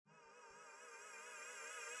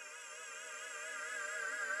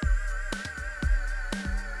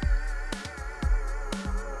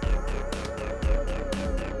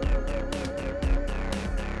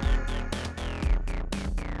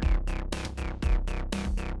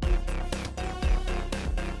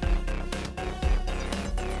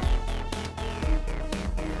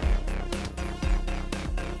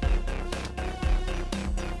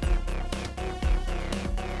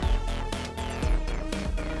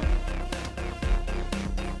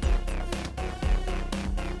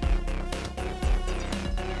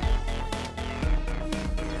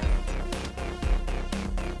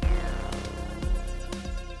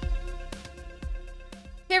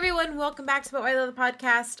and welcome back to But Why Though the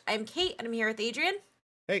podcast. I'm Kate, and I'm here with Adrian.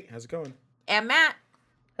 Hey, how's it going? And Matt.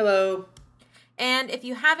 Hello. And if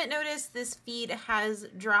you haven't noticed, this feed has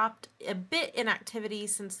dropped a bit in activity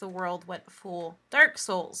since the world went full Dark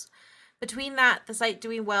Souls. Between that, the site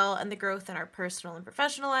doing well, and the growth in our personal and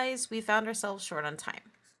professional lives, we found ourselves short on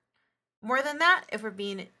time. More than that, if we're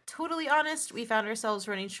being totally honest, we found ourselves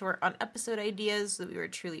running short on episode ideas that we were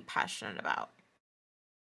truly passionate about.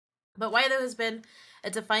 But Why Though has been a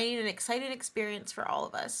defining and exciting experience for all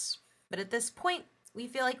of us. But at this point, we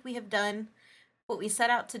feel like we have done what we set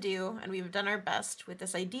out to do, and we've done our best with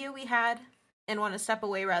this idea we had, and want to step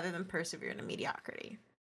away rather than persevere in mediocrity.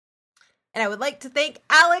 And I would like to thank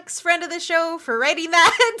Alex, friend of the show, for writing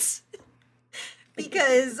that,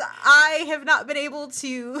 because I have not been able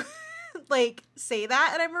to, say that,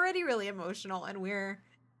 and I'm already really emotional, and we're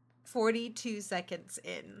 42 seconds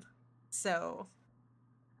in. So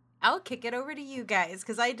I'll kick it over to you guys,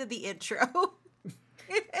 because I did the intro.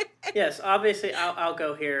 Yes, obviously, I'll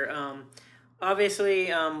go here.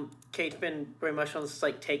 Kate's been very much on this,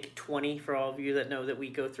 take 20 for all of you that know that we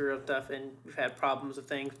go through stuff and we've had problems with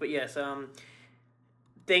things. But yes,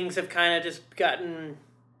 things have kind of just gotten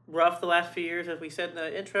rough the last few years, as we said in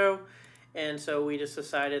the intro. And so we just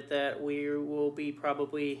decided that we will be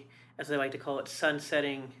probably, as they like to call it,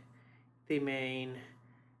 sunsetting the main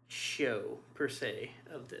show, per se,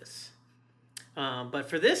 of this. But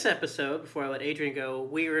for this episode, before I let Adrian go,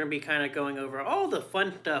 we are going to be kind of going over all the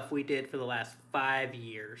fun stuff we did for the last 5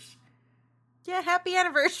 years. Yeah, happy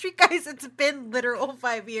anniversary, guys. It's been literal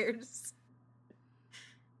 5 years.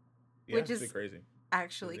 Yeah, which is crazy.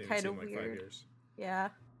 Actually kind of like weird. 5 years. Yeah.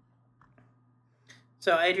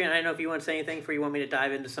 So, Adrian, I don't know if you want to say anything before you want me to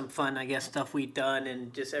dive into some fun, stuff we've done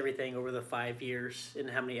and just everything over the 5 years and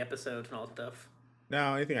how many episodes and all that stuff.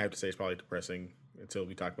 No, anything I have to say is probably depressing until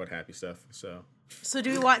we talk about happy stuff. So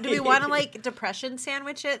do we want to depression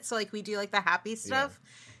sandwich it? So we do the happy stuff,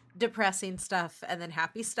 depressing stuff, and then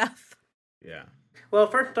happy stuff. Yeah. Well,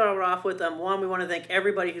 first start off with one. We want to thank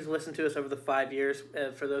everybody who's listened to us over the 5 years.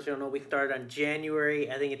 For those who don't know, we started on January,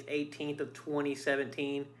 I think it's 18th of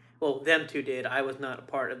 2017. Well, them two did. I was not a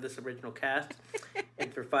part of this original cast,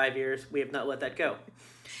 and for 5 years, we have not let that go.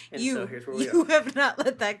 And so here's where we are. You have not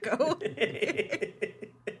let that go.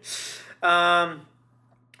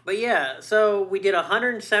 But yeah, so we did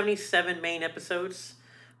 177 main episodes.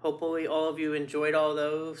 Hopefully all of you enjoyed all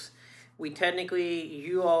those.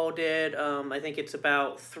 You all did, I think it's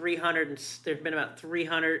about 300, there's been about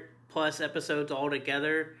 300 plus episodes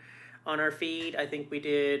altogether on our feed. I think we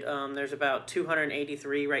did, there's about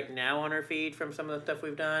 283 right now on our feed from some of the stuff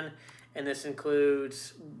we've done. And this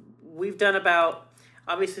includes, we've done about,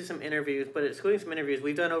 obviously some interviews, but excluding some interviews,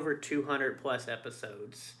 we've done over 200 plus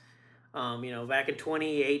episodes. Back in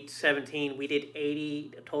 2017, we did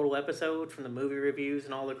 80 total episodes from the movie reviews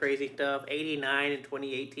and all the crazy stuff, 89 in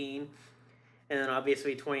 2018, and then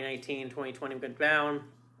obviously 2019, 2020 went down.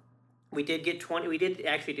 We did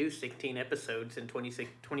actually do 16 episodes in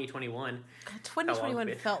 2021.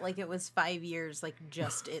 2021 felt like it was 5 years,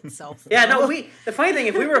 just itself. Yeah, no, the funny thing,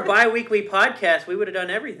 if we were a bi-weekly podcast, we would have done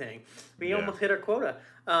everything. We almost hit our quota.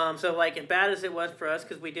 As bad as it was for us,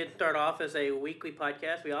 because we did start off as a weekly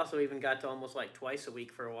podcast, we also even got to almost twice a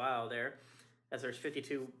week for a while there, as there's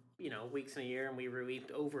 52, weeks in a year, and we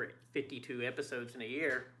released over 52 episodes in a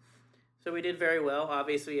year. So we did very well.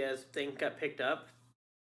 Obviously, as things got picked up,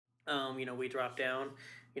 we dropped down.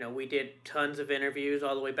 We did tons of interviews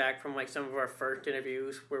all the way back from some of our first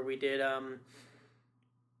interviews where we did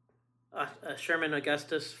Sherman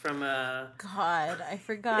Augustus from God, I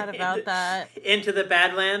forgot about that. Into the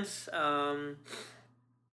Badlands,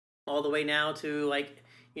 all the way now to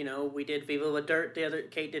we did Viva La Dirt.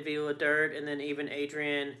 Kate did Viva La Dirt, and then even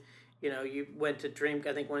Adrian. You went to Dream.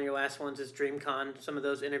 I think one of your last ones is DreamCon. Some of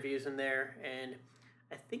those interviews in there, and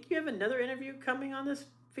I think you have another interview coming on this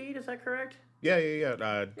feed. Is that correct? Yeah.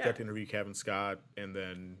 Got to interview Kevin Scott, and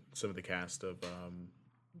then some of the cast of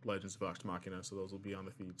Legends of Vox Machina. So those will be on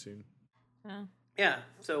the feed soon. Yeah.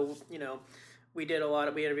 So we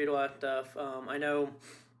interviewed a lot of stuff. I know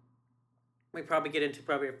we probably get into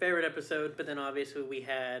our favorite episode, but then obviously we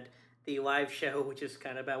had the live show, which is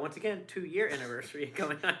kind of about, once again, 2-year anniversary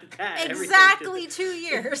going on at that. Exactly 2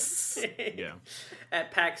 years. Yeah. At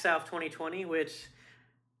PAX South 2020, which,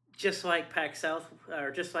 just like PAX South, or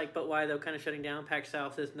just like But Why Though kind of shutting down, PAX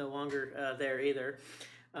South is no longer there either,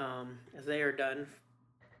 as they are done.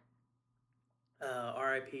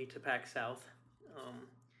 RIP to PAX South.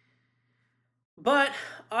 But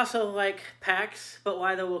also PAX, But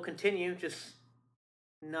Why Though will continue, just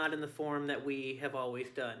not in the form that we have always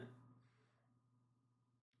done.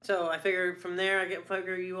 So I figured from there,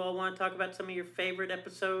 figure you all want to talk about some of your favorite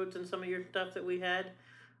episodes and some of your stuff that we had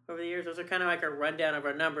over the years. Those are kind of like a rundown of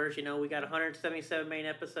our numbers. You know, we got 177 main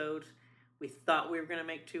episodes. We thought we were going to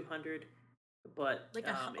make 200, but Like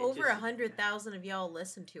over 100,000 of y'all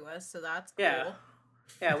listen to us, so that's cool.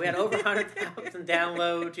 Yeah, we had over 100,000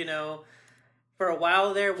 downloads. You know, for a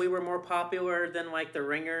while there, we were more popular than like The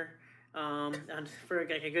Ringer. And for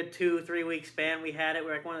like a good 2-3 week span, we had it. We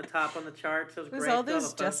were like one of the top on the charts. It was great. All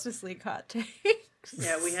those Justice League hot takes.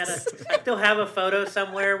 Yeah, we had I still have a photo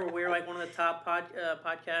somewhere where we were like one of the top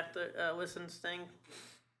podcast listens thing.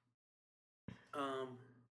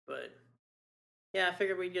 But yeah, I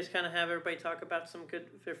figured we'd just kind of have everybody talk about some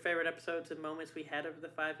their favorite episodes and moments we had over the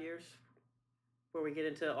 5 years. Where we get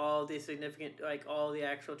into all the significant, like all the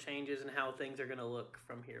actual changes and how things are going to look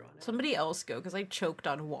from here on out. Somebody else go, because I choked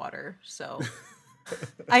on water, so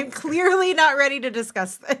I'm clearly not ready to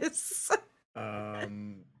discuss this.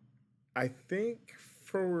 I think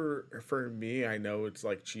for me, I know it's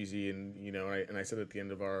like cheesy, and you know, and I said at the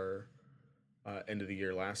end of our end of the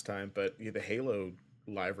year last time, but yeah, the Halo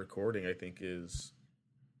live recording I think is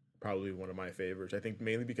probably one of my favorites. I think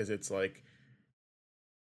mainly because it's like.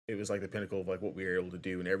 It was like the pinnacle of like what we were able to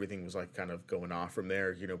do, and everything was like kind of going off from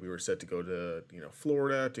there. You know, we were set to go to, you know,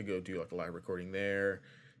 Florida to go do like a live recording there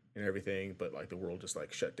and everything, but like the world just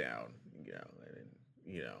like shut down, you know, and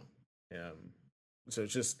you know, so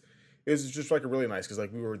it was just like a really nice, because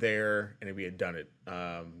like we were there and we had done it,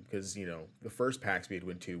 because you know the first PAX we had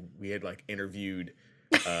went to, we had like interviewed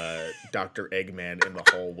Dr. Eggman in the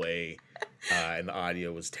hallway, and the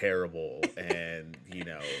audio was terrible, and you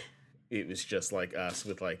know. It was just like us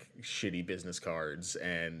with like shitty business cards,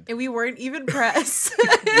 and we weren't even press.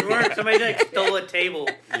 We weren't. Somebody like stole a table.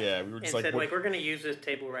 Yeah, we were just and said like we're gonna use this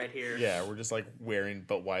table right here. Yeah, we're just like wearing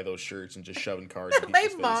but why those shirts and just shoving cards. In my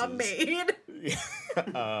mom made.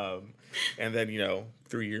 And then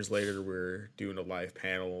 3 years later we're doing a live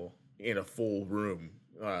panel in a full room.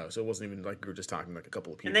 So it wasn't even like we were just talking like a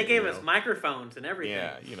couple of people. And they gave us microphones and everything.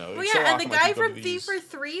 Yeah, Well, yeah, and the guy from FIFA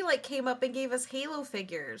 3 like came up and gave us Halo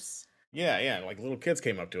figures. Yeah, like little kids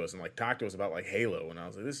came up to us and like talked to us about like Halo, and I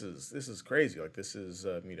was like, this is crazy. Like this is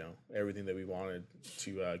everything that we wanted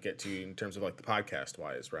to get to in terms of like the podcast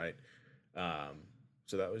wise, right?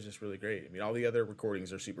 So that was just really great. I mean, all the other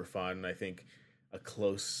recordings are super fun. I think a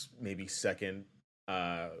close maybe second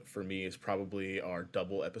for me is probably our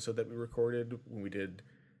double episode that we recorded when we did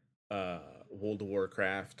World of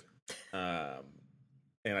Warcraft.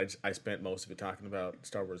 And I spent most of it talking about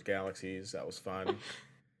Star Wars Galaxies. That was fun.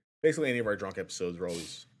 Basically, any of our drunk episodes were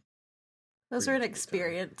always... Those are an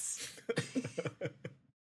experience.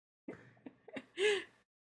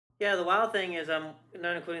 Yeah, the wild thing is,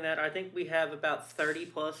 not including that, I think we have about 30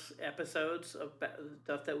 plus episodes of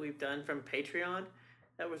stuff that we've done from Patreon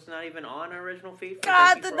that was not even on our original feed.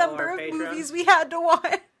 God, the number of movies we had to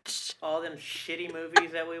watch. All them shitty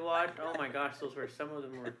movies that we watched. Oh my gosh, some of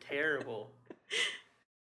them were terrible.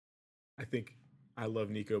 I think I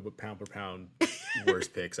love Nico, but pound per pound,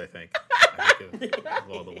 worst picks, I think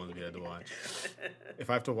of all the ones we had to watch. If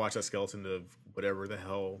I have to watch that skeleton of whatever the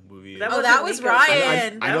hell movie that was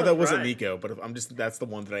Ryan. I know that wasn't Nico, but that's the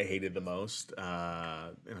one that I hated the most.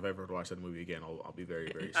 And if I ever watch that movie again, I'll be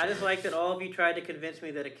very, very sad. I just like that all of you tried to convince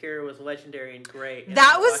me that Akira was legendary and great. And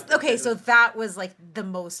that was okay. So that was like the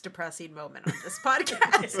most depressing moment on this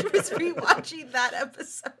podcast was rewatching that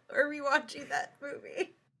episode or rewatching that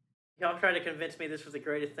movie. Y'all tried to convince me this was the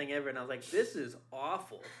greatest thing ever, and I was like, this is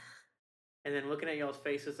awful. And then looking at y'all's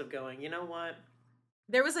faces of going, you know what?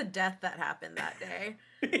 There was a death that happened that day.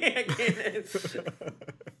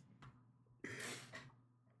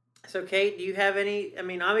 So, Kate, do you have any? I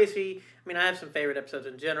mean, obviously, I have some favorite episodes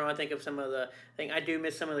in general. I think of some of I do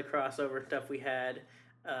miss some of the crossover stuff we had.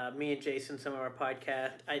 Me and Jason, some of our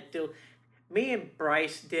podcast. Me and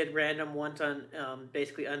Bryce did random ones on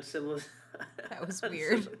basically uncivilized. That was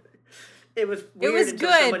weird. It was weird. It was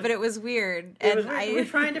good, but it was weird. We were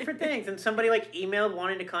trying different things, and somebody like emailed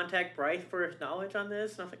wanting to contact Bryce for his knowledge on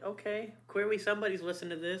this, and I was like, okay, clearly somebody's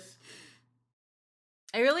listening to this.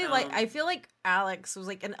 I really I feel like Alex was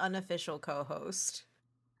like an unofficial co-host,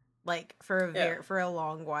 like for a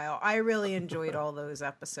long while. I really enjoyed all those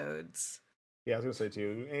episodes. Yeah, I was gonna say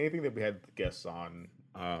too. Anything that we had guests on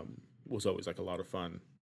was always like a lot of fun,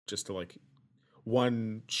 just to like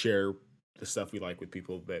share the stuff we like with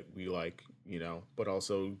people that we like, but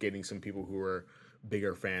also getting some people who are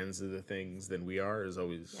bigger fans of the things than we are is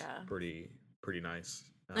always pretty nice.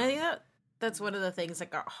 I think that's one of the things that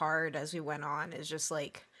got hard as we went on is just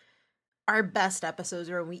like our best episodes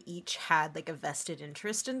were when we each had like a vested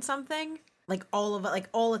interest in something. like all of it, like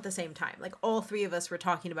all at the same time. Like all three of us were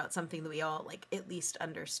talking about something that we all like at least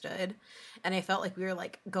understood. And I felt like we were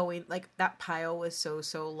like going, like that pile was so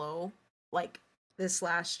low. Like this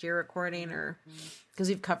last year recording, or because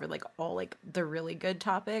we've covered like all like the really good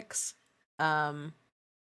topics. How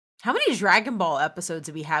many Dragon Ball episodes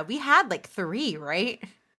did we have? We had like 3, right?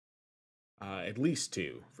 At least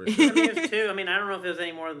 2 for I sure. mean, it was 2. I mean, I don't know if there's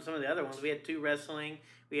any more than some of the other ones. We had 2 wrestling.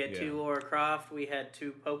 We had 2 Lara Croft. We had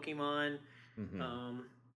 2 Pokemon. Mm-hmm. I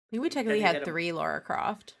think we technically had had 3 Lara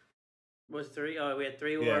Croft. Was 3? Oh, we had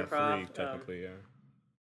 3 Lara Croft. 3 technically, yeah.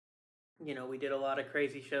 You know, we did a lot of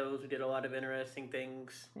crazy shows. We did a lot of interesting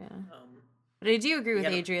things. Yeah. But I do agree with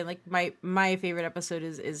Yeah. Adrian. Like my favorite episode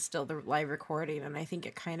is still the live recording, and I think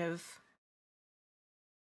it's kind of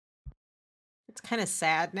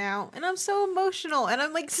sad now, and I'm so emotional, and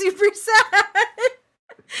I'm like super sad.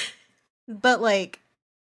 But like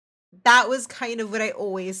that was kind of what I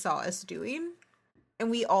always saw us doing,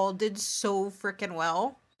 and we all did so freaking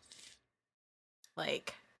well.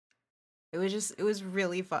 Like it was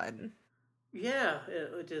really fun. Yeah,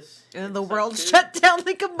 it just... And the world shut down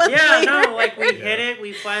like a month Yeah, later. no, like we hit it.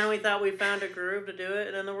 We finally thought we found a groove to do it,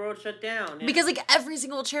 and then the world shut down. Yeah. Because like every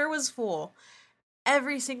single chair was full.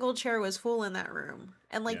 Every single chair was full in that room.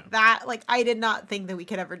 And like that, like I did not think that we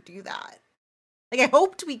could ever do that. Like I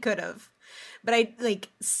hoped we could have. But I like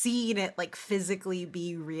seeing it like physically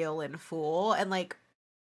be real and full, and like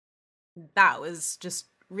that was just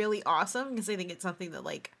really awesome, because I think it's something that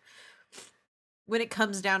like when it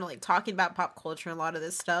comes down to like talking about pop culture and a lot of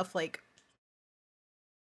this stuff, like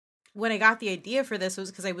when I got the idea for this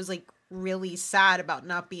was because I was like really sad about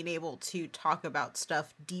not being able to talk about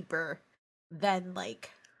stuff deeper than like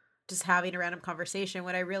just having a random conversation.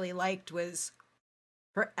 What I really liked was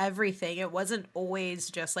for everything, it wasn't always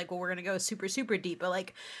just like, well, we're gonna go super deep, but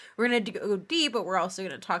like we're gonna go deep, but we're also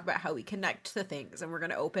gonna talk about how we connect to things, and we're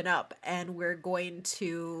gonna open up, and we're going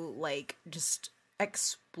to like just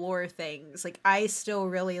explore things. Like I still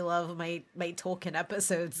really love my Tolkien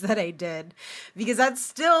episodes that I did, because that's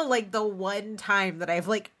still like the one time that I've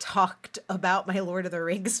like talked about my Lord of the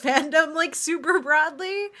Rings fandom like super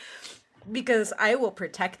broadly, because I will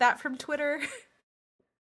protect that from Twitter.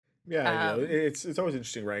 Yeah, you know, it's always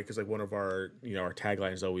interesting, right? Because like one of our our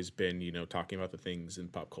tagline has always been talking about the things in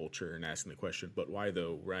pop culture and asking the question, but why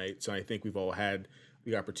though, right? So I think we've all had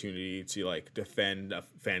the opportunity to like defend a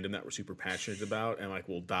fandom that we're super passionate about, and like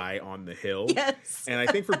we'll die on the hill. Yes. And I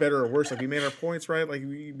think for better or worse, like we made our points, right? Like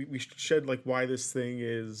we shed like why this thing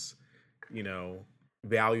is,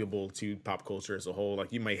 valuable to pop culture as a whole.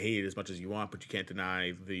 Like you might hate it as much as you want, but you can't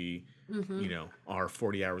deny the our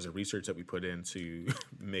 40 hours of research that we put in to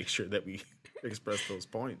make sure that we express those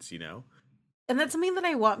points. And that's something that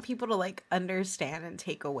I want people to like understand and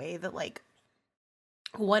take away, that like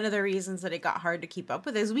one of the reasons that it got hard to keep up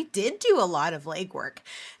with is we did do a lot of legwork.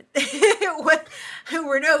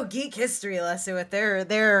 We're no geek history lesson with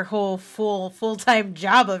their whole full-time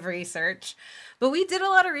job of research. But we did a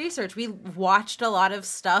lot of research. We watched a lot of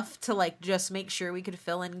stuff to like just make sure we could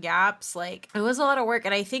fill in gaps. Like it was a lot of work.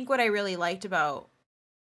 And I think what I really liked about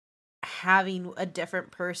having a different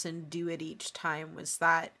person do it each time was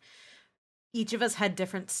that each of us had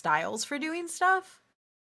different styles for doing stuff.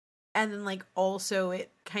 And then like also it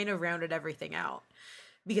kind of rounded everything out,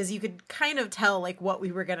 because you could kind of tell like what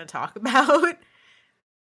we were going to talk about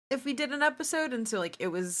if we did an episode. And so like it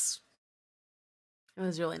was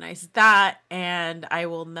really nice. That, and I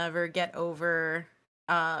will never get over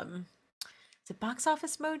is it Box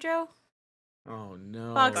Office Mojo? Oh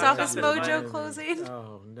no. Box Office Mojo Mojo closing.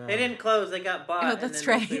 Oh no. They didn't close, they got bought. Oh, that's and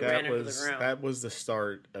then right. they ran into the ground. That was the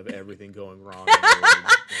start of everything going wrong.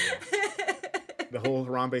 The whole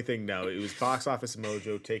Harambe thing, no, it was Box Office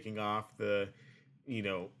Mojo taking off the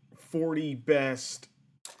 40 best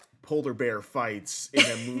polar bear fights in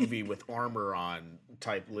a movie with armor on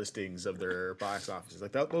type listings of their box offices.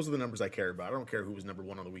 Like those are the numbers I care about. I don't care who was number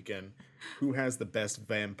one on the weekend, who has the best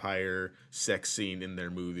vampire sex scene in their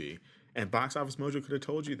movie. And Box Office Mojo could have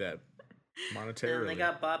told you that monetarily. And they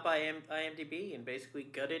got bought by IMDb and basically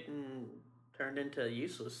gutted and turned into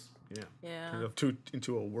useless. Yeah.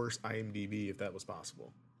 Into a worse IMDb, if that was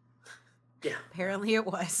possible. Yeah. Apparently it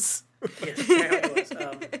was. Yes, apparently it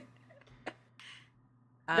was.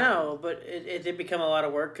 No, but it did become a lot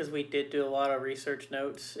of work because we did do a lot of research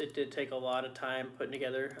notes. It did take a lot of time putting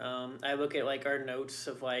together. I look at like our notes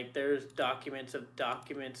of like there's documents of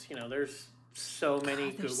documents. There's so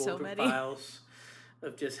many Google files.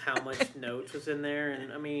 of just how much notes was in there.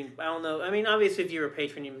 And I mean, I don't know. I mean, obviously, if you were a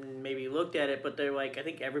patron, you maybe looked at it, but they're like, I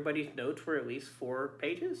think everybody's notes were at least 4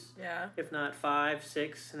 pages. Yeah. If not 5,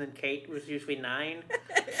 6, and then Kate was usually 9.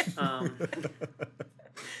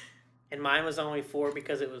 And mine was only 4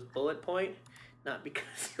 because it was bullet point, not because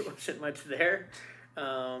there wasn't much there.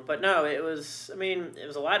 But no, it was, I mean, it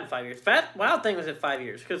was a lot in 5 years. Wild thing was at 5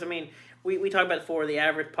 years, because I mean, we talked about it before, the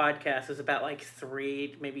average podcast is about like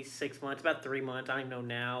 3, maybe 6 months, about 3 months, I don't even know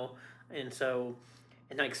now. And so,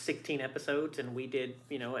 and like 16 episodes, and we did,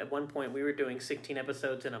 you know, at one point we were doing 16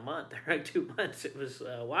 episodes in a month, like 2 months. It was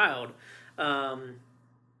wild. And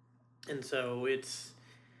so it's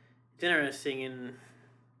interesting, and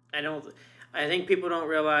I think people don't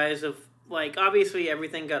realize of, like, obviously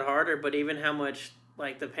everything got harder, but even how much,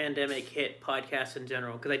 like, the pandemic hit podcasts in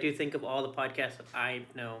general. Because I do think of all the podcasts that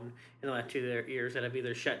I've known in the last 2 years that have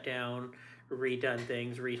either shut down, redone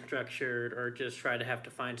things, restructured, or just tried to have to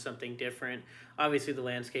find something different. Obviously the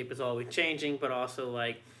landscape is always changing, but also,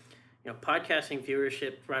 like, you know, podcasting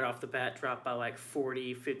viewership right off the bat dropped by like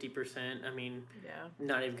 40-50%. I mean, yeah,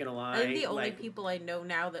 not even gonna lie. I think the only like, people I know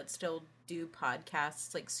now that still do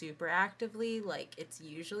podcasts like super actively, like it's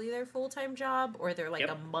usually their full-time job or they're like Yep.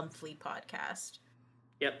 a monthly podcast.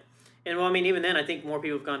 Yep. And well, I mean, even then, I think more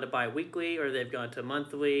people have gone to bi-weekly or they've gone to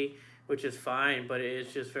monthly, which is fine, but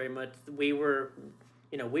it's just very much, we were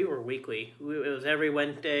weekly. It was every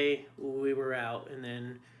Wednesday we were out, and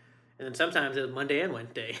then sometimes it was Monday and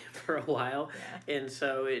Wednesday for a while. Yeah. And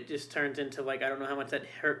so it just turns into, like, I don't know how much that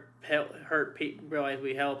hurt people realize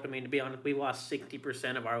we helped. I mean, to be honest, we lost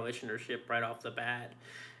 60% of our listenership right off the bat,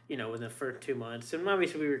 you know, in the first 2 months. And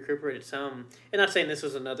obviously we recuperated some. And not saying this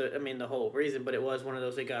was the whole reason, but it was one of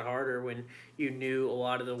those that got harder when you knew a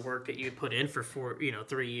lot of the work that you put in for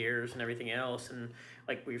 3 years and everything else. And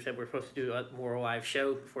like we said, we're supposed to do a more live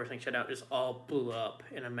show before things shut down. It just all blew up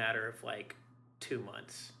in a matter of like 2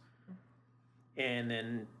 months. And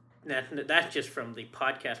then that's just from the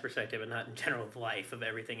podcast perspective and not in general of life of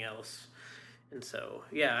everything else. And so,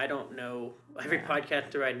 yeah, I don't know. Every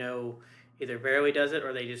podcaster I know either barely does it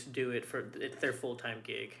or they just do it it's their full-time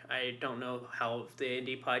gig. I don't know how the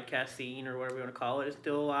indie podcast scene or whatever you want to call it is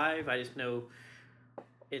still alive. I just know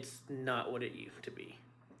it's not what it used to be.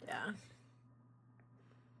 Yeah.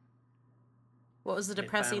 What was the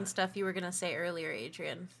depressing stuff you were going to say earlier,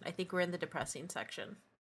 Adrian? I think we're in the depressing section.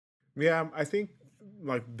 Yeah, I think,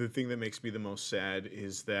 like, the thing that makes me the most sad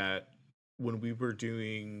is that when we were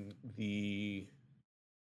doing the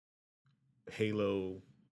Halo,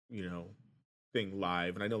 you know, thing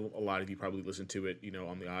live, and I know a lot of you probably listened to it, you know,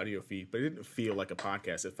 on the audio feed, but it didn't feel like a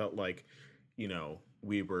podcast. It felt like, you know,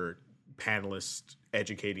 we were panelists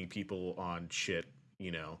educating people on shit,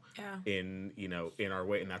 you know, in our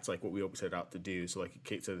way, and that's like what we always set out to do. So like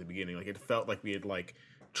Kate said at the beginning, like it felt like we had like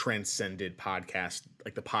transcended podcast,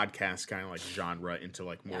 like the podcast kind of like genre into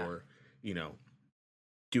like more, you know,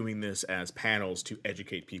 doing this as panels to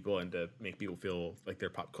educate people and to make people feel like their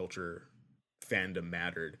pop culture fandom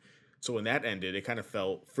mattered. So when that ended, it kind of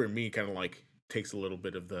felt, for me, kind of like takes a little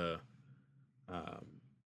bit of the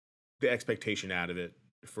expectation out of it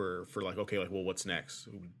for like, okay, like, well, what's next?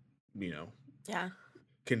 You know? Yeah.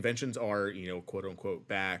 Conventions are, you know, quote unquote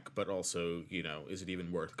back, but also, you know, is it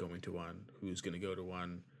even worth going to one? Who's going to go to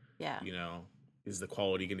one? Yeah. You know, is the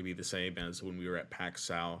quality going to be the same as when we were at PAX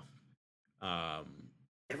South?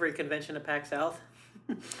 Every convention at PAX South?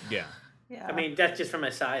 Yeah. Yeah. I mean, that's just from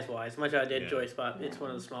a size-wise. Much I did enjoy Spot. It's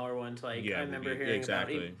one of the smaller ones. Like, I remember hearing about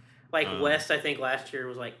it. Like, West, I think last year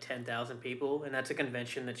was like 10,000 people, and that's a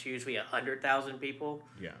convention that's usually 100,000 people.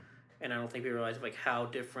 Yeah. And I don't think people realize, like, how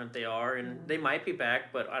different they are. And they might be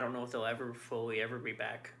back, but I don't know if they'll ever fully be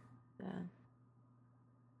back. Yeah.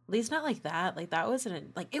 At least not like that. Like, that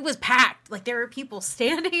wasn't, like, it was packed. Like, there were people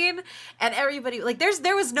standing, and everybody, like,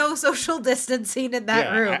 there was no social distancing in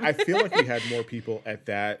that room. I feel like we had more people at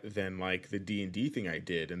that than, like, the D&D thing I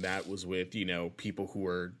did, and that was with, you know, people who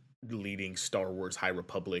were leading Star Wars High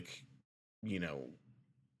Republic, you know,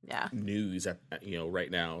 news at, you know, right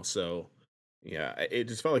now. So, yeah, it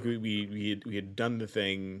just felt like we had done the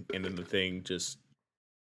thing, and then the thing just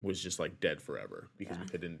was just like dead forever because we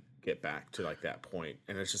couldn't get back to like that point.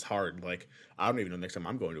 And it's just hard. Like, I don't even know next time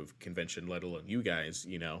I'm going to a convention, let alone you guys,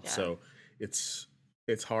 you know? Yeah. So it's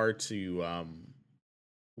hard to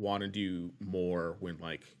want to do more when,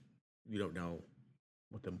 like, you don't know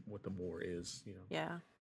what the more is, you know? Yeah.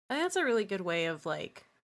 I think that's a really good way of, like,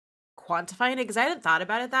 quantifying it, because I hadn't thought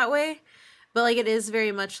about it that way. But, like, it is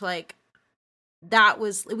very much like,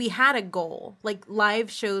 we had a goal. Like, live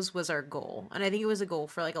shows was our goal. And I think it was a goal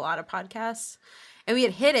for, like, a lot of podcasts. And we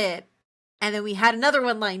had hit it. And then we had another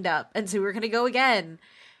one lined up, and so we were going to go again.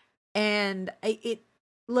 And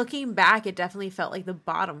looking back, it definitely felt like the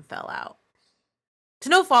bottom fell out. To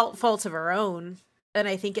no faults of our own, and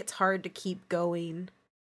I think it's hard to keep going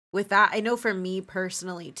with that. I know for me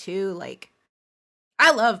personally too, like,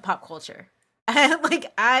 I love pop culture.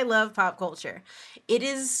 I love pop culture. It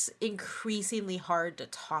is increasingly hard to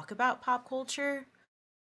talk about pop culture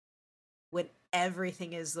when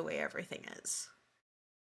everything is the way everything is.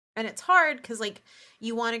 And it's hard because, like,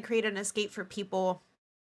 you want to create an escape for people.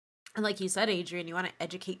 And like you said, Adrian, you want to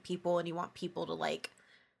educate people and you want people to, like,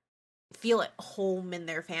 feel at home in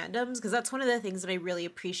their fandoms. Because that's one of the things that I really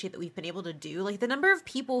appreciate that we've been able to do. Like, the number of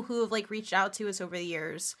people who have, like, reached out to us over the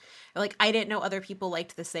years. Like, I didn't know other people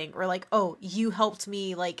liked this thing. Or, like, oh, you helped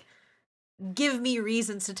me, like, give me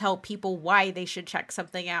reasons to tell people why they should check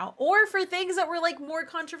something out. Or for things that were, like, more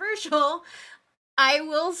controversial. I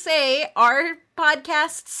will say our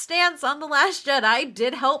podcast stance on The Last Jedi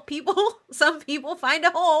did help people, some people, find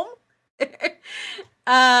a home.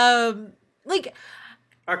 Like,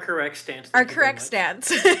 our correct stance. Our correct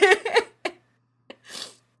stance.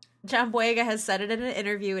 John Boyega has said it in an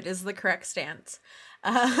interview. It is the correct stance.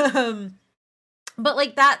 But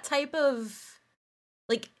like that type of,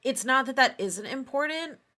 like, it's not that isn't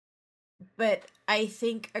important, but I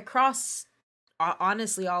think across,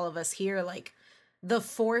 honestly, all of us here, like, the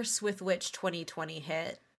force with which 2020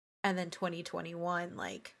 hit and then 2021,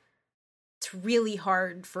 like, it's really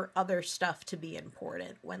hard for other stuff to be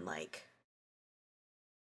important when, like,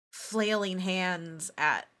 flailing hands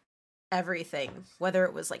at everything, whether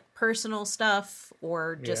it was, like, personal stuff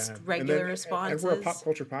or just regular responses. And we're a pop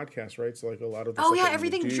culture podcast, right? So, like, a lot of the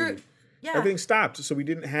everything drew. Yeah. Everything stopped, so we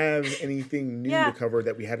didn't have anything new to cover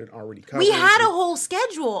that we hadn't already covered. We had a whole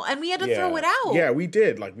schedule, and we had to throw it out. Yeah, we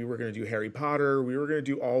did. Like, we were going to do Harry Potter. We were going to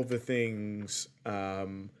do all the things,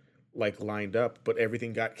 like, lined up, but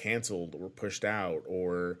everything got canceled or pushed out,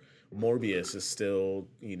 or Morbius is still,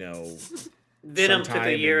 you know... Venom took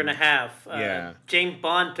a year and a half. James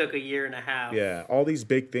Bond took a year and a half. Yeah, all these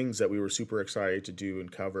big things that we were super excited to do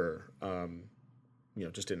and cover, you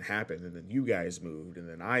know, just didn't happen. And then you guys moved, and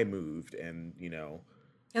then I moved, and, you know...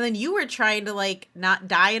 And then you were trying to, like, not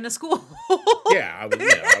die in a school. I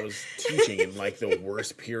was teaching in, like, the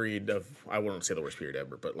worst period of... I wouldn't say the worst period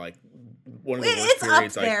ever, but, like, one of the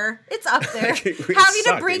worst periods. It's up there. Having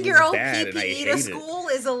to bring your own PPE to school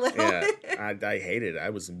is a little... Yeah, I hated it.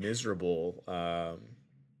 I was miserable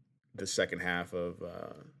the second half of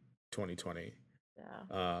 2020.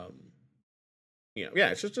 Yeah. You know,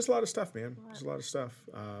 it's just a lot of stuff, man. Just a lot of stuff.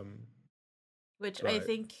 Which I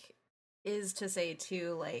think is to say,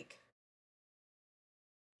 too, like,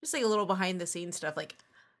 just, like, a little behind the scenes stuff. Like,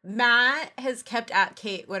 Matt has kept at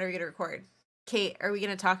Kate, when are we going to record? Kate, are we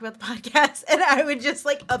going to talk about the podcast? And I would just,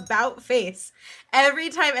 like, about face every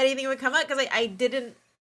time anything would come up, because I didn't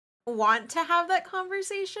want to have that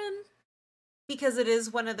conversation, because it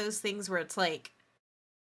is one of those things where it's like,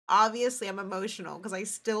 obviously I'm emotional because I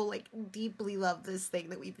still, like, deeply love this thing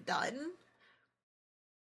that we've done.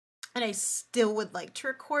 And I still would like to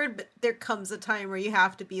record, but there comes a time where you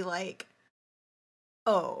have to be like,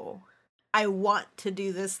 oh, I want to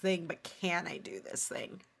do this thing, but can I do this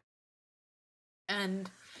thing? And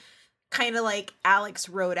kind of like Alex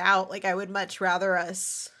wrote out, like, I would much rather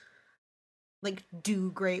us, like, do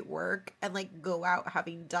great work and, like, go out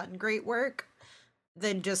having done great work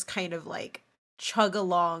than just kind of, like, chug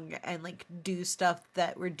along and, like, do stuff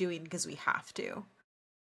that we're doing because we have to.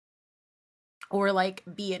 Or, like,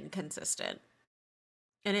 be inconsistent.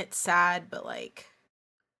 And it's sad, but, like,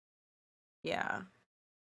 yeah.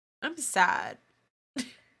 I'm sad.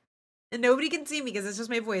 And nobody can see me because it's just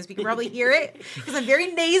my voice. But you can probably hear it because I'm very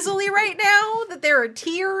nasally right now, that there are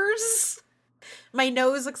tears. My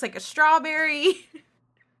nose looks like a strawberry.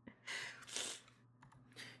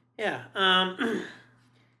 Yeah.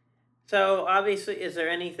 So, obviously, is there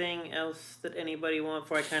anything else that anybody want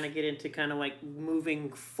before I kind of get into kind of like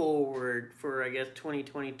moving forward for, I guess,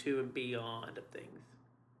 2022 and beyond of things?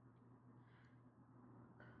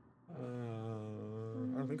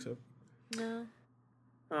 I don't think so. No.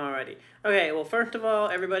 Alrighty. Okay, well, first of all,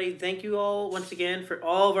 everybody, thank you all once again for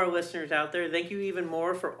all of our listeners out there. Thank you even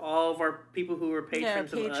more for all of our people who were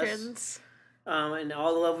patrons of us. And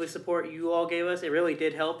all the lovely support you all gave us. It really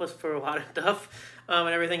did help us for a lot of stuff and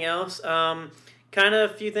everything else. Kind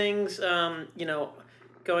of a few things, you know,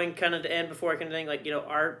 going kind of to end before I can think, like, you know,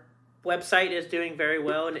 our website is doing very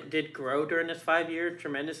well, and it did grow during this 5 years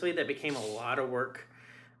tremendously. That became a lot of work.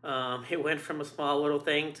 It went from a small little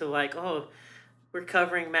thing to like, oh, we're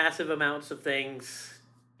covering massive amounts of things,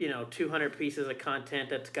 you know, 200 pieces of content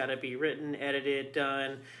that's got to be written, edited,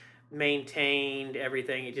 done. maintained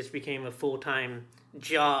everything. It just became a full-time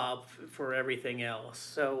job for everything else.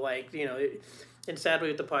 So like, and sadly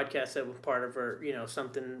with the podcast, that was part of her,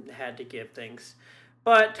 something had to give things.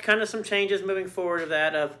 But kind of some changes moving forward of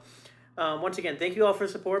that. Once again, thank you all for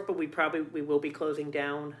support, but we will be closing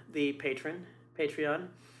down the Patreon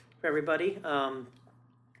for everybody.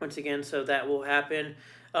 Once again, so that will happen.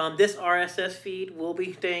 This RSS feed will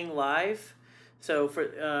be staying live. So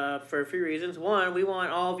for a few reasons. One, we want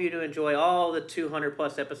all of you to enjoy all the 200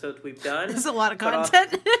 plus episodes we've done. There's a lot of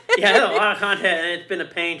content. Yeah, a lot of content, and it's been a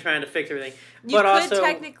pain trying to fix everything. You could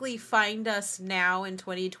technically find us now in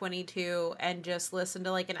 2022 and just listen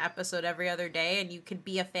to like an episode every other day, and you could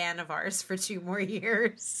be a fan of ours for 2 more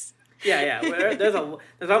years. Yeah. There's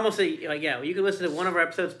almost you can listen to one of our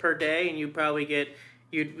episodes per day, and you'd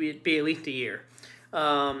be at least a year.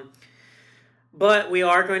 But we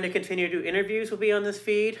are going to continue to do interviews will be on this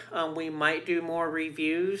feed. We might do more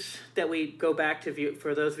reviews that we go back to view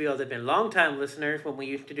for those of you that have been long-time listeners when we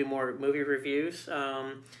used to do more movie reviews.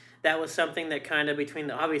 That was something that kind of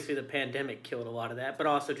obviously the pandemic killed a lot of that, but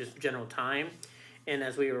also just general time. And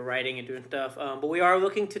as we were writing and doing stuff. But we are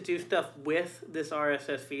looking to do stuff with this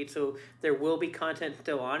RSS feed, so there will be content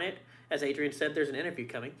still on it. As Adrian said, there's an interview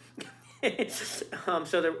coming.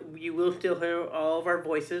 So that you will still hear all of our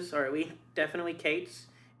voices, or at least definitely Kate's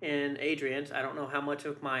and Adrian's. I don't know how much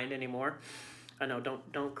of mine anymore. I know,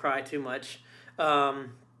 don't cry too much.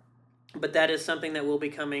 But that is something that will be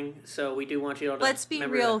coming, so we do want you all to Let's be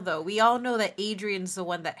real, though. We all know that Adrian's the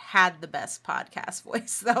one that had the best podcast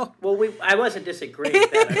voice, though. Well, I wasn't disagreeing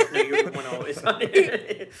with that. I know you're the one always on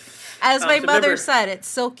it. As my mother said, it's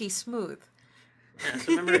silky smooth. Yeah,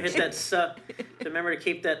 so remember to hit that sub. Remember to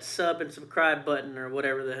keep that sub and subscribe button or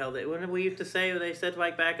whatever the hell what did we used to say? They said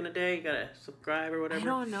like back in the day, you gotta subscribe or whatever. I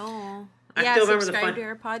don't know. I still remember subscribe to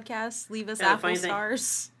our podcast. Leave us Apple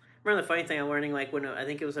stars. Remember the funny thing I'm learning, like when I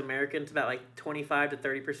think it was Americans, about like 25 to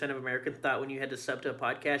 30% of Americans thought when you had to sub to a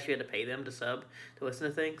podcast, you had to pay them to sub to listen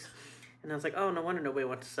to things. And I was like, oh, no wonder nobody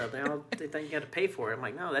wants to sub. They think you got to pay for it. I'm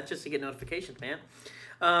like, no, that's just to get notifications, man.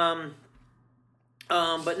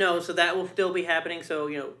 But no, so that will still be happening. So,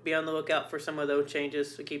 be on the lookout for some of those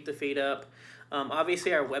changes to keep the feed up.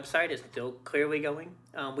 Obviously, our website is still clearly going.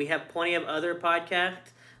 We have plenty of other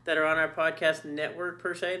podcasts that are on our podcast network,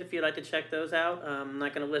 per se, if you'd like to check those out. I'm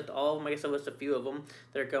not going to list all of them. I guess I'll list a few of them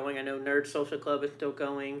that are going. I know Nerd Social Club is still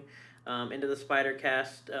going. Into the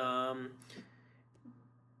Spider-Cast. I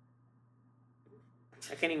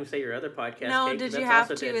can't even say your other podcast. No, Kate, Did You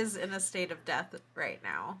Have To is in a state of death right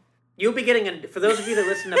now. You'll be getting, for those of you that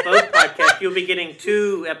listen to both podcasts, you'll be getting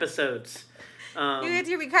 2 episodes. You get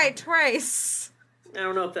to be kind twice. I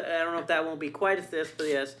don't know if that won't be quite as this, but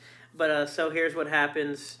yes. But so here's what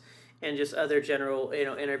happens, and just other general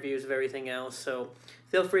interviews of everything else. So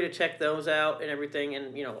feel free to check those out and everything,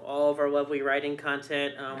 and all of our lovely writing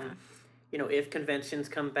content. If conventions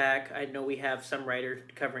come back, I know we have some writers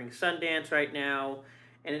covering Sundance right now,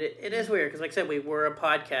 and it is weird because, like I said, we were a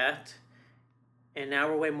podcast. And now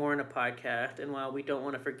we're way more in a podcast. And while we don't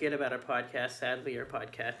want to forget about our podcast, sadly, our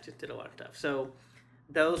podcast just did a lot of stuff. So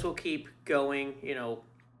those will keep going. We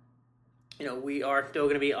are still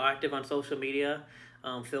going to be active on social media.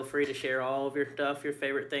 Feel free to share all of your stuff, your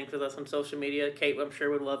favorite things with us on social media. Kate, I'm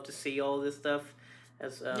sure, would love to see all this stuff.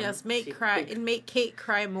 Yes, make Kate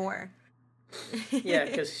cry more. Yeah,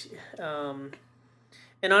 because... and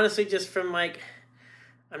honestly, just from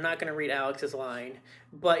I'm not going to read Alex's line,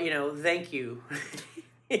 but, thank you.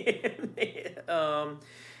 And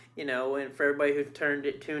for everybody who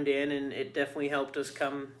tuned in, and it definitely helped us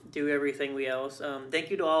come do everything we else.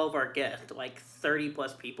 Thank you to all of our guests, like 30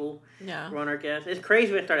 plus people were on our guests. It's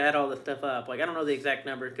crazy when I started to add all this stuff up. I don't know the exact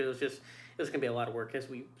number because it was going to be a lot of work, as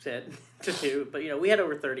we said, to do. But, we had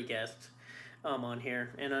over 30 guests on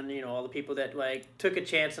here. And then, all the people that, took a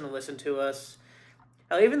chance and listened to us.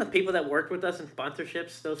 Even the people that worked with us in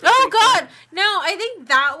sponsorships. Those. Oh God, no! I think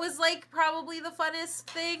that was probably the funnest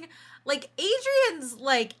thing. Adrian's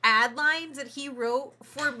ad lines that he wrote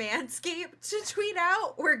for Manscaped to tweet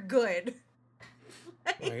out were good.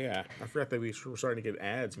 Oh yeah, I forgot that we were starting to get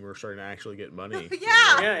ads and we were starting to actually get money.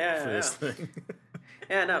 Yeah. For this thing.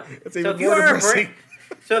 Yeah, no. It's even more depressing.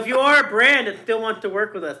 So if you are a brand that still wants to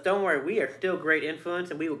work with us, don't worry. We are still great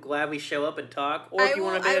influence, and we will gladly show up and talk. Or if you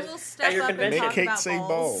want to be at your convention, make Kate say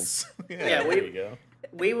balls. Yeah, there you go.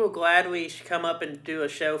 We will gladly come up and do a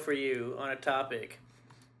show for you on a topic,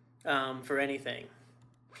 for anything,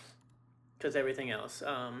 because everything else.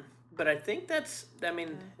 But I think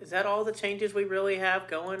is that all the changes we really have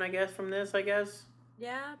going? I guess from this,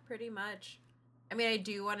 Yeah, pretty much. I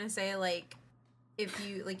do want to say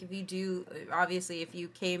if you do, obviously, if you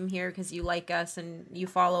came here because you like us and you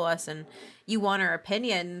follow us and you want our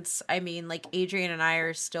opinions, I mean, like, Adrian and I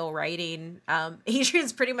are still writing.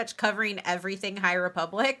 Adrian's pretty much covering everything High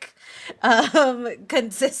Republic,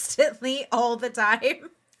 consistently all the time.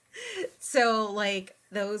 So, like,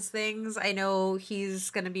 those things, I know he's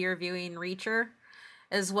going to be reviewing Reacher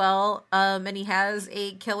as well. And he has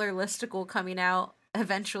a killer listicle coming out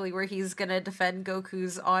eventually where he's going to defend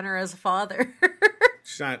Goku's honor as a father.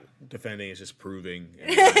 It's not defending, it's just proving.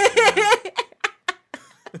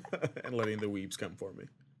 And letting the weebs come for me.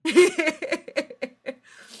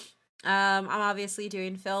 I'm obviously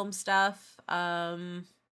doing film stuff.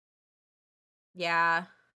 Yeah.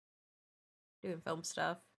 Doing film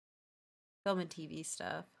stuff. Film and TV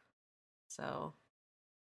stuff. So,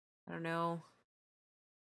 I don't know.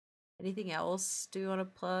 Anything else do you want to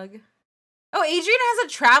plug? Oh, Adrian has a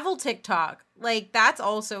travel TikTok. Like, that's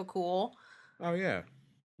also cool. Oh, yeah.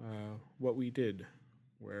 What we did,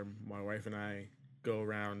 where my wife and I go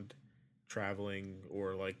around traveling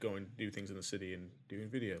or, like, going to do things in the city and doing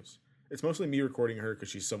videos. It's mostly me recording her because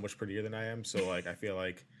she's so much prettier than I am. So, like, I feel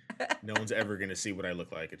like no one's ever going to see what I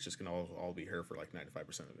look like. It's just going to all be her for, like,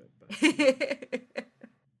 95% of it.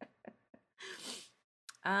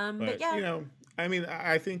 But yeah. You know, I mean,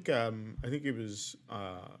 I think it was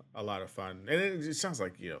a lot of fun, and it sounds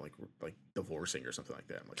like, you know, like divorcing or something like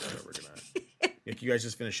that. I'm like, oh, we're gonna. Like, you guys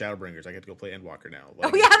just finished Shadowbringers. I get to go play Endwalker now.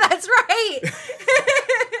 Like, oh yeah, that's right.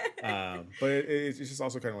 But it's just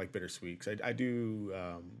also kind of like bittersweet because I do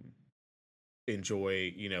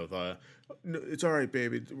enjoy, you know, it's all right,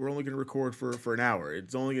 baby. We're only going to record for an hour.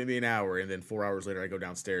 It's only going to be an hour, and then 4 hours later, I go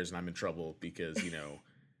downstairs and I'm in trouble because, you know.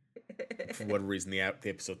 For whatever reason, the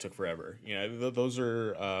episode took forever. You know, those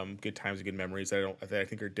are good times and good memories that I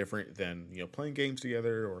think are different than, you know, playing games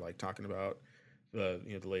together or like talking about the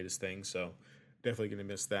latest things. So definitely gonna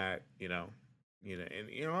miss that. You know, and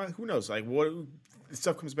you know, who knows? Like, what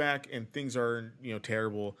stuff comes back and things are, you know,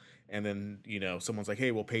 terrible, and then, you know, someone's like,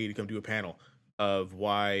 hey, we'll pay you to come do a panel of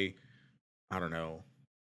why, I don't know,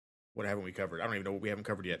 what haven't we covered? I don't even know what we haven't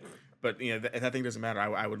covered yet. But, you know, that thing doesn't matter.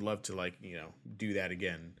 I would love to, like, you know, do that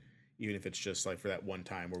again. Even if it's just like for that one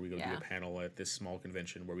time where we go do a panel at this small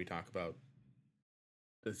convention where we talk about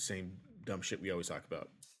the same dumb shit we always talk about,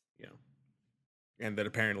 you know, and that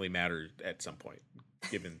apparently mattered at some point,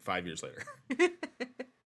 given 5 years later.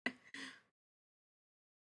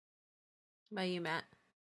 About you, Matt?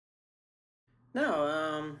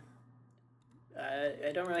 No,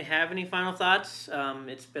 I don't really have any final thoughts.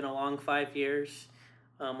 It's been a long 5 years,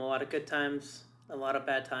 a lot of good times, a lot of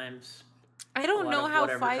bad times. I don't know how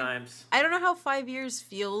times. I don't know how 5 years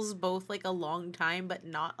feels both like a long time but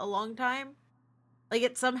not a long time. Like,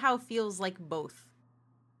 it somehow feels like both.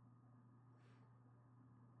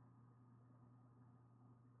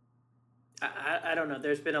 I don't know.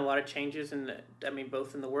 There's been a lot of changes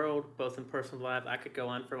both in the world, both in personal life. I could go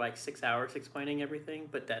on for like 6 hours explaining everything,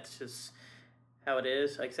 but that's just how it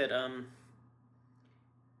is. Like I said,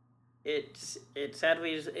 it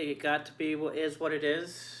sadly it got to be what it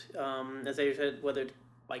is. As I said, whether it's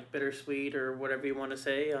like bittersweet or whatever you want to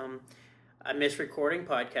say. I miss recording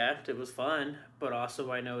podcast. It was fun, but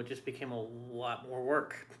also I know it just became a lot more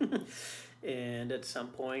work. And at some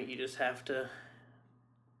point, you just have to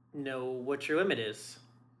know what your limit is.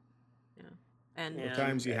 And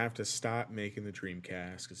sometimes you have to stop making the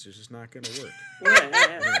Dreamcast because it's just not going to work.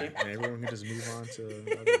 Yeah. And everyone can just move on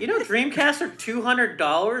to. You know, Dreamcasts are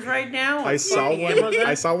 $200 right now. I saw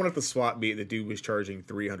one at the swap meet. The dude was charging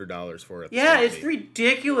 $300 for it. Yeah, it's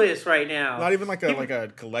ridiculous right now. Not even like a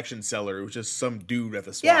collection seller. It was just some dude at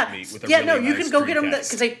the swap meet with a really you nice can go get them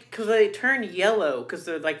Dreamcast. because they turn yellow because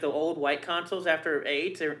they're like the old white consoles after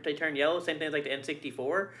age. They turn yellow. Same thing as like the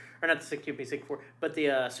N64. Or not the 64, but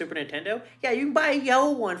the Super Nintendo. Yeah, you can buy a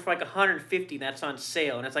yellow one for like $150. That's on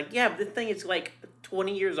sale, and it's like, yeah, but this thing is like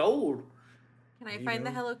 20 years old. Can I find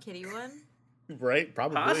the Hello Kitty one? Right,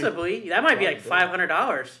 probably. Possibly. That might be like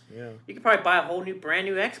 $500. Yeah. You could probably buy a whole new, brand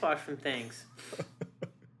new Xbox from things.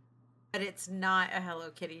 But it's not a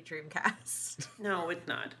Hello Kitty Dreamcast. No, it's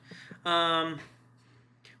not.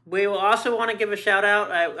 We will also want to give a shout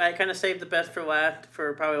out. I kind of saved the best for last,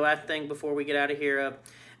 for probably last thing before we get out of here.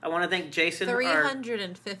 I want to thank Jason.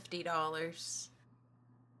 $350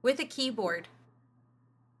 with a keyboard.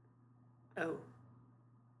 Oh,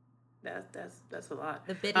 that's a lot.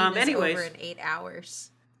 The bidding is over in 8 hours.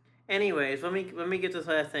 Anyways, let me get this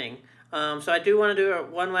last thing. So I do want to do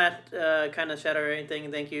one last kind of shout out or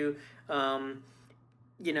anything. Thank you.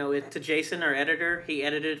 You know, to Jason, our editor. He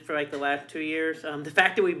edited for like the last 2 years. The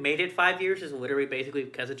fact that we made it 5 years is literally basically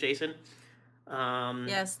because of Jason.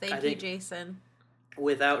 Yes, thank you, Jason.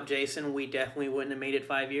 without Jason, we definitely wouldn't have made it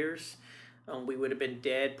 5 years. We would have been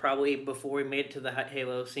dead probably before we made it to the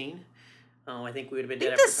Halo scene. I think we would have been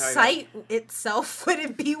dead. I think the site itself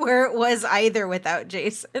wouldn't be where it was either without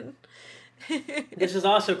Jason. This is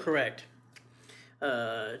also correct.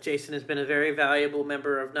 Jason has been a very valuable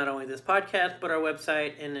member of not only this podcast, but our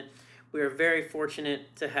website, and we are very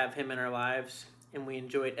fortunate to have him in our lives, and we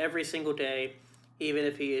enjoy it every single day, even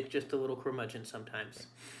if he is just a little curmudgeon sometimes.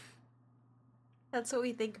 That's what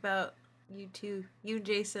we think about you two. You and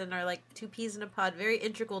Jason are like two peas in a pod, very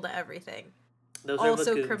integral to everything. Those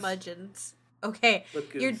also are legumes. Curmudgeons. Okay,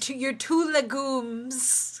 Legumes. You're two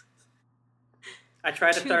legumes. I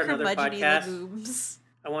tried to start another podcast. Legumes.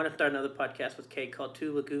 I want to start another podcast with Kate called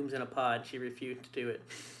Two Legumes in a Pod. She refused to do it.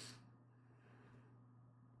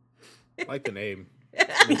 I like the name.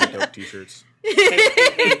 These are dope t-shirts.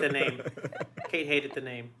 Kate hated the name. Kate hated the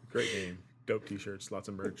name. Great name. Dope t-shirts. Lots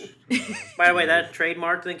of merch. By the way, that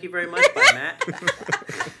trademark, thank you very much, by Matt.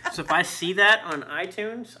 So if I see that on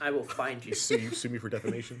iTunes, I will find you. Sue me for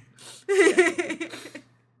defamation.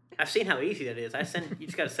 I've seen how easy that is. You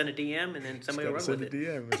just got to send a DM and then somebody will run with it. Send a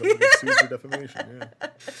DM and somebody gets sued for defamation.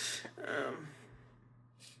 Yeah.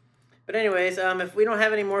 But anyways, if we don't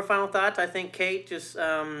have any more final thoughts, I think Kate just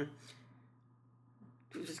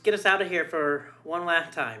get us out of here for one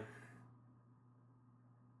last time.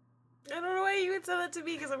 I don't know why you would say that to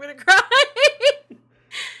me because I'm gonna cry.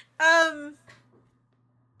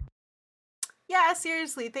 Yeah,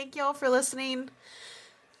 seriously, thank y'all for listening.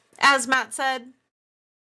 As Matt said,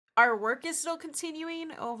 our work is still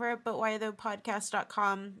continuing over at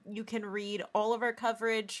butwhythopodcast.com. You can read all of our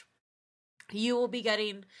coverage. You will be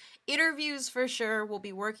getting interviews for sure. We'll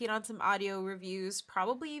be working on some audio reviews,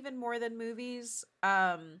 probably even more than movies.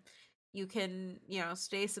 You can,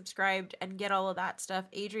 stay subscribed and get all of that stuff.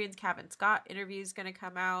 Adrian's Kevin Scott interview is going to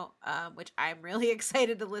come out, which I'm really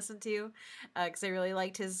excited to listen to because I really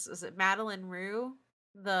liked his, was it Madeline Rue?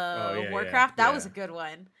 Warcraft? That was a good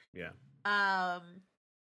one. Yeah.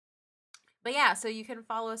 But yeah, so you can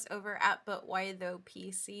follow us over at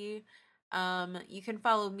ButWhyThough.pc. You can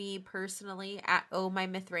follow me personally at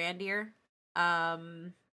OhMyMythRandier.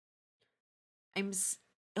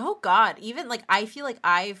 Even like I feel like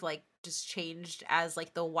I've like just changed as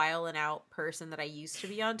like the wild and out person that I used to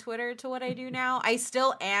be on Twitter to what I do now. I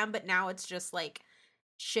still am, but now it's just like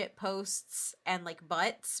shit posts and like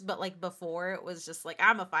butts, but like before it was just like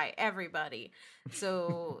I'ma fight everybody.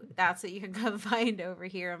 So that's what you can come find over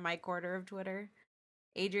here in my corner of Twitter.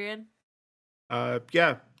 Adrian?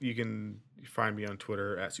 Yeah, you can find me on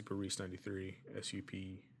Twitter at SuperRuiz93,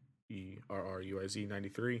 SuperRuiz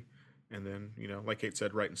 93. And then, like Kate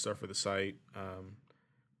said, writing stuff for the site,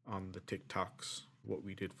 on the TikToks, What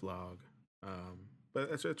We Did vlog. But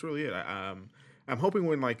that's really it. I'm hoping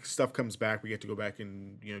when like stuff comes back, we get to go back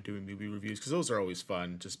and doing movie reviews because those are always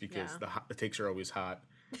fun. Just because the takes are always hot.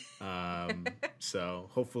 So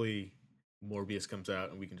hopefully Morbius comes out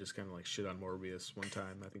and we can just kind of like shit on Morbius one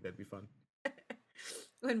time. I think that'd be fun.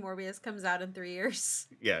 When Morbius comes out in 3 years.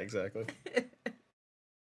 Yeah, exactly.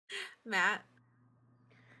 Matt?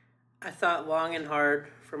 I thought long and hard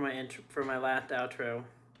for my last outro,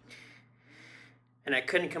 and I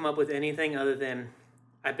couldn't come up with anything other than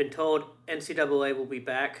I've been told NCAA will be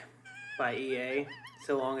back by EA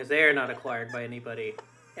so long as they are not acquired by anybody,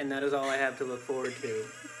 and that is all I have to look forward to.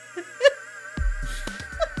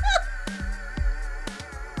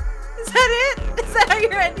 Is that it? Is that how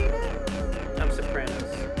you're ending it? I'm Sopranos.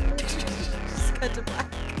 Just cut to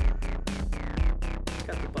black.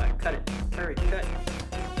 Cut to black. Cut it. Hurry, cut.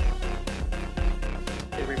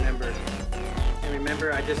 And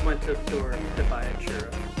remember, I just went to the store to buy a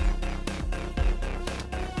churro.